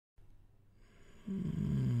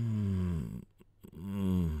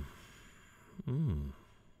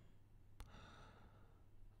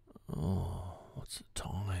What's the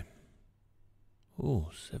time? Oh,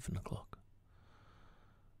 7 o'clock.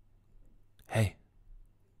 Hey,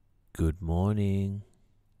 good morning.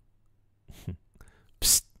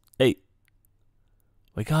 Psst, hey,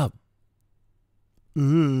 wake up.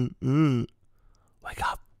 Wake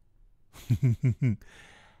up.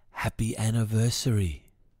 Happy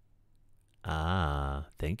anniversary. Ah,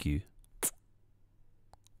 thank you.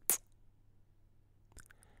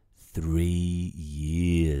 3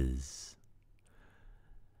 years.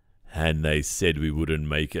 And they said we wouldn't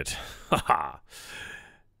make it.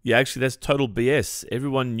 Yeah, actually, that's total BS.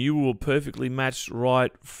 Everyone knew we were perfectly matched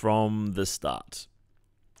right from the start.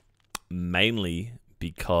 Mainly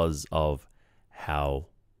because of how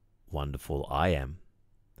wonderful I am.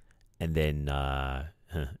 And then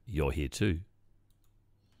you're here too.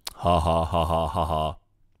 Ha ha ha ha ha ha.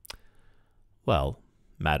 Well,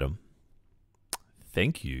 madam,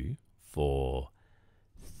 thank you for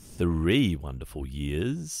 3 wonderful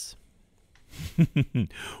years.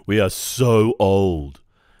 We are so old.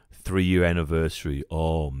 3-year anniversary.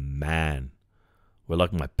 Oh, man. We're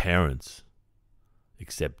like my parents.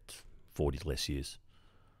 Except 40 less years.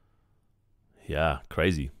 Yeah,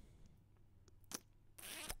 crazy.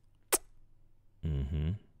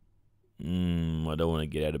 I don't want to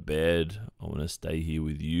get out of bed. I want to stay here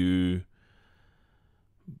with you.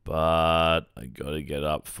 But I got to get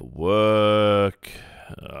up for work.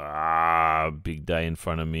 Big day in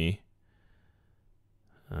front of me.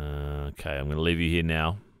 Okay, I'm going to leave you here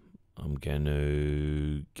now. I'm going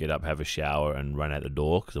to get up, have a shower, and run out the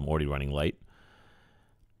door because I'm already running late.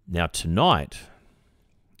 Now, tonight,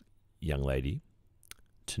 young lady,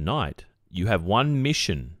 tonight, you have one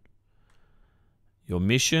mission. Your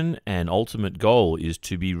mission and ultimate goal is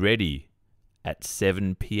to be ready at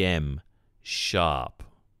 7 p.m. sharp,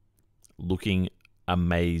 looking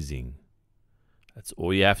amazing. That's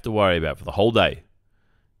all you have to worry about for the whole day.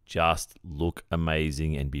 Just look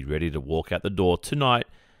amazing and be ready to walk out the door tonight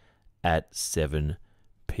at 7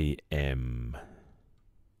 p.m.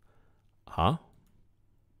 Huh?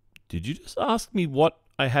 Did you just ask me what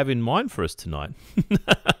I have in mind for us tonight?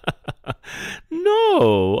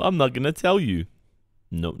 No, I'm not going to tell you.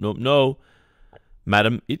 No.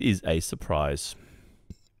 Madam, it is a surprise.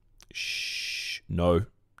 Shh. No.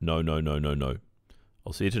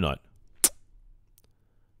 I'll see you tonight.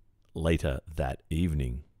 Later that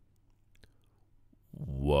evening.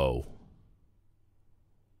 Whoa.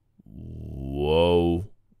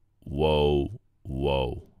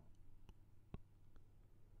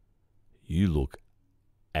 You look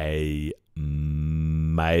amazing.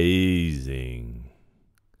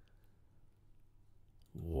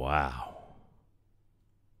 Wow.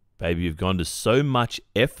 Baby, you've gone to so much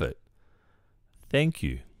effort. Thank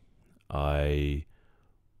you. I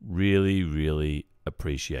really, really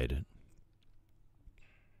appreciate it.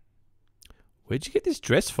 Where'd you get this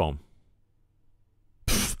dress from?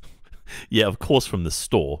 Yeah, of course from the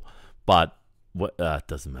store, but what? It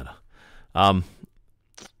doesn't matter. All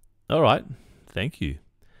right, thank you.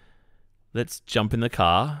 Let's jump in the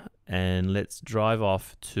car and let's drive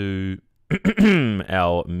off to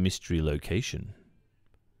our mystery location.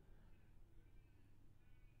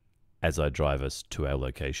 As I drive us to our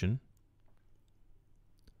location.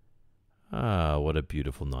 Ah, what a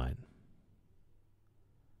beautiful night.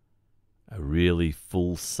 A really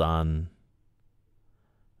full sun.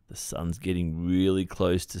 The sun's getting really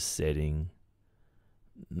close to setting.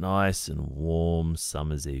 Nice and warm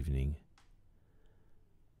summer's evening.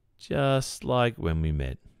 Just like when we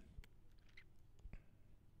met.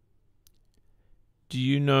 Do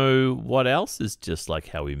you know what else is just like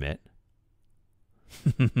how we met?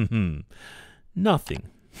 Nothing.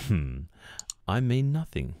 I mean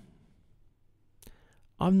nothing.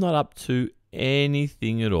 I'm not up to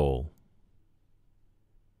anything at all.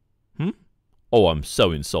 Oh, I'm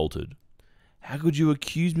so insulted. How could you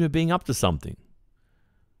accuse me of being up to something?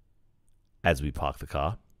 As we park the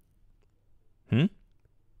car.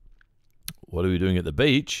 What are we doing at the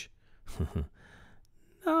beach?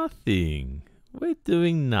 Nothing. We're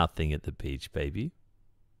doing nothing at the beach, baby.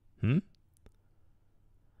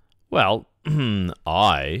 Well,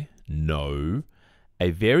 I know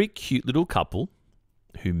a very cute little couple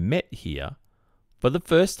who met here for the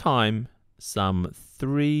first time some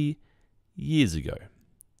 3 years ago.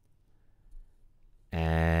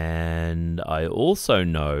 And I also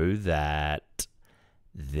know that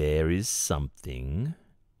there is something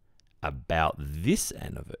about this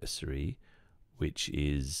anniversary which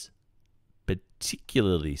is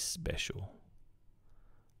particularly special.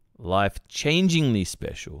 Life-changingly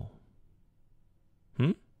special.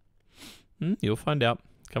 You'll find out.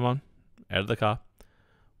 Come on, out of the car.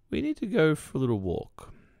 we need to go for a little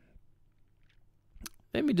walk.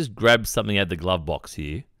 Let me just grab something out of the glove box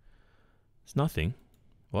here. It's nothing.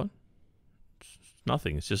 What? It's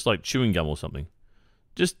nothing. It's just like chewing gum or something.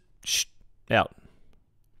 Just out.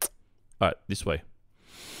 All right, this way.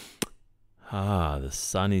 Ah, the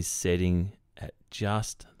sun is setting at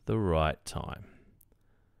just the right time.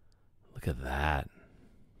 Look at that.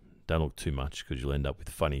 Don't look too much because you'll end up with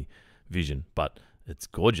funny vision, but it's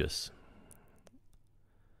gorgeous.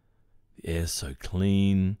 The air's so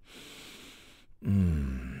clean.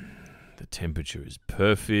 The temperature is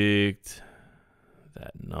perfect.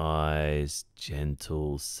 That nice,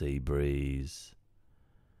 gentle sea breeze.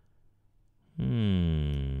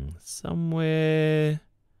 Somewhere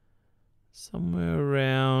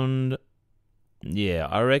around. Yeah,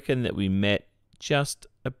 I reckon that we met just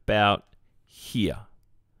about here.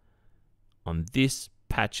 On this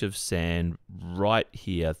patch of sand right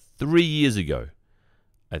here 3 years ago.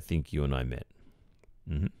 I think you and I met.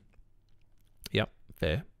 Yep,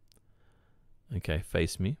 fair. Okay,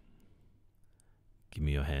 face me. Give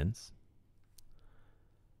me your hands.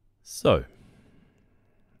 So,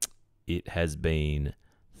 it has been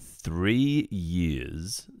 3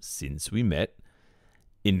 years since we met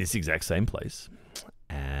in this exact same place.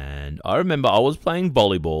 And I remember I was playing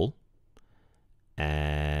volleyball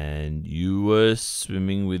and you were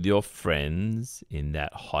swimming with your friends in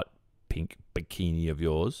that hot pink bikini of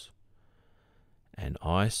yours. And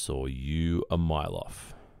I saw you a mile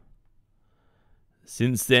off.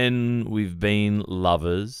 Since then, we've been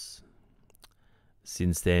lovers.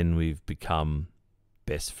 Since then, we've become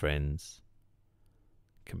best friends,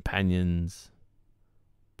 companions,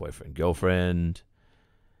 boyfriend, girlfriend,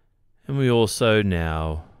 and we also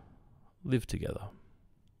now live together.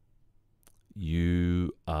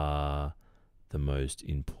 You are the most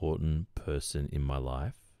important person in my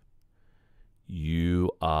life.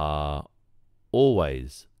 You are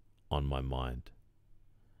always on my mind.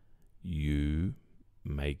 You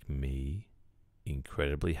make me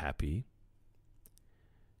incredibly happy.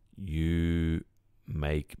 You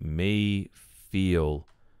make me feel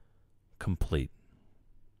complete.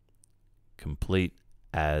 Complete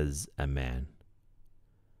as a man.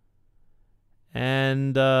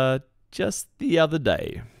 And just the other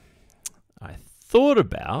day, I thought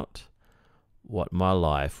about what my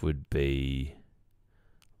life would be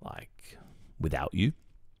like without you.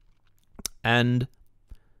 And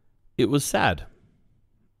it was sad.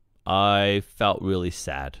 I felt really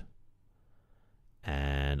sad.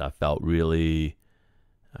 And I felt really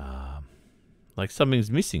like something's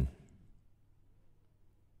missing.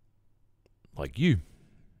 Like you.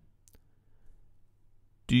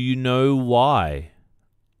 Do you know why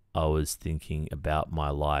I was thinking about my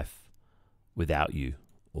life without you,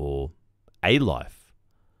 or a life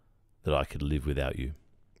that I could live without you?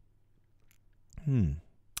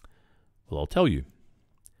 Well, I'll tell you.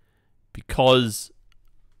 Because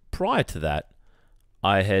prior to that,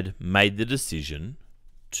 I had made the decision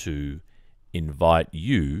to invite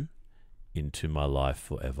you into my life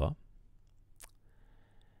forever.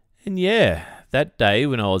 And yeah, that day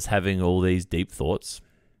when I was having all these deep thoughts,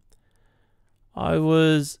 I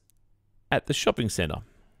was at the shopping centre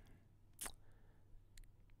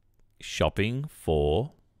shopping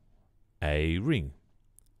for a ring.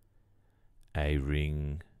 A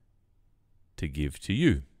ring to give to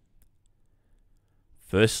you.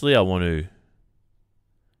 Firstly, I want to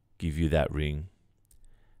give you that ring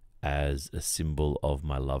as a symbol of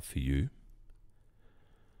my love for you.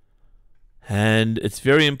 And it's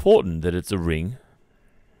very important that it's a ring,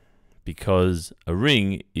 because a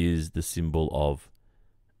ring is the symbol of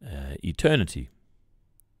eternity.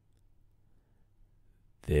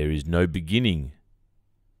 There is no beginning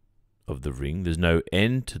of the ring. There's no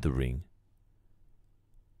end to the ring.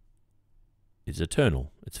 It's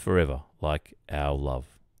eternal. It's forever, like our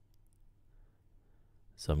love.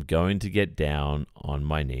 So I'm going to get down on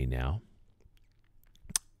my knee now.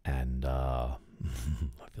 And I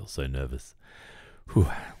feel so nervous. Whew.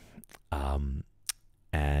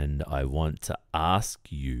 And I want to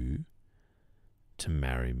ask you to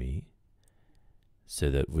marry me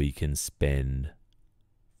so that we can spend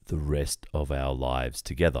the rest of our lives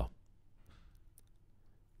together.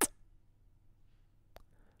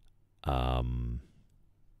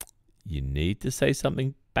 You need to say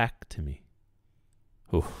something back to me.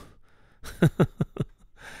 Oh.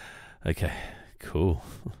 Okay, cool.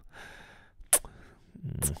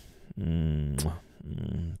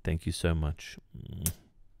 Thank you so much.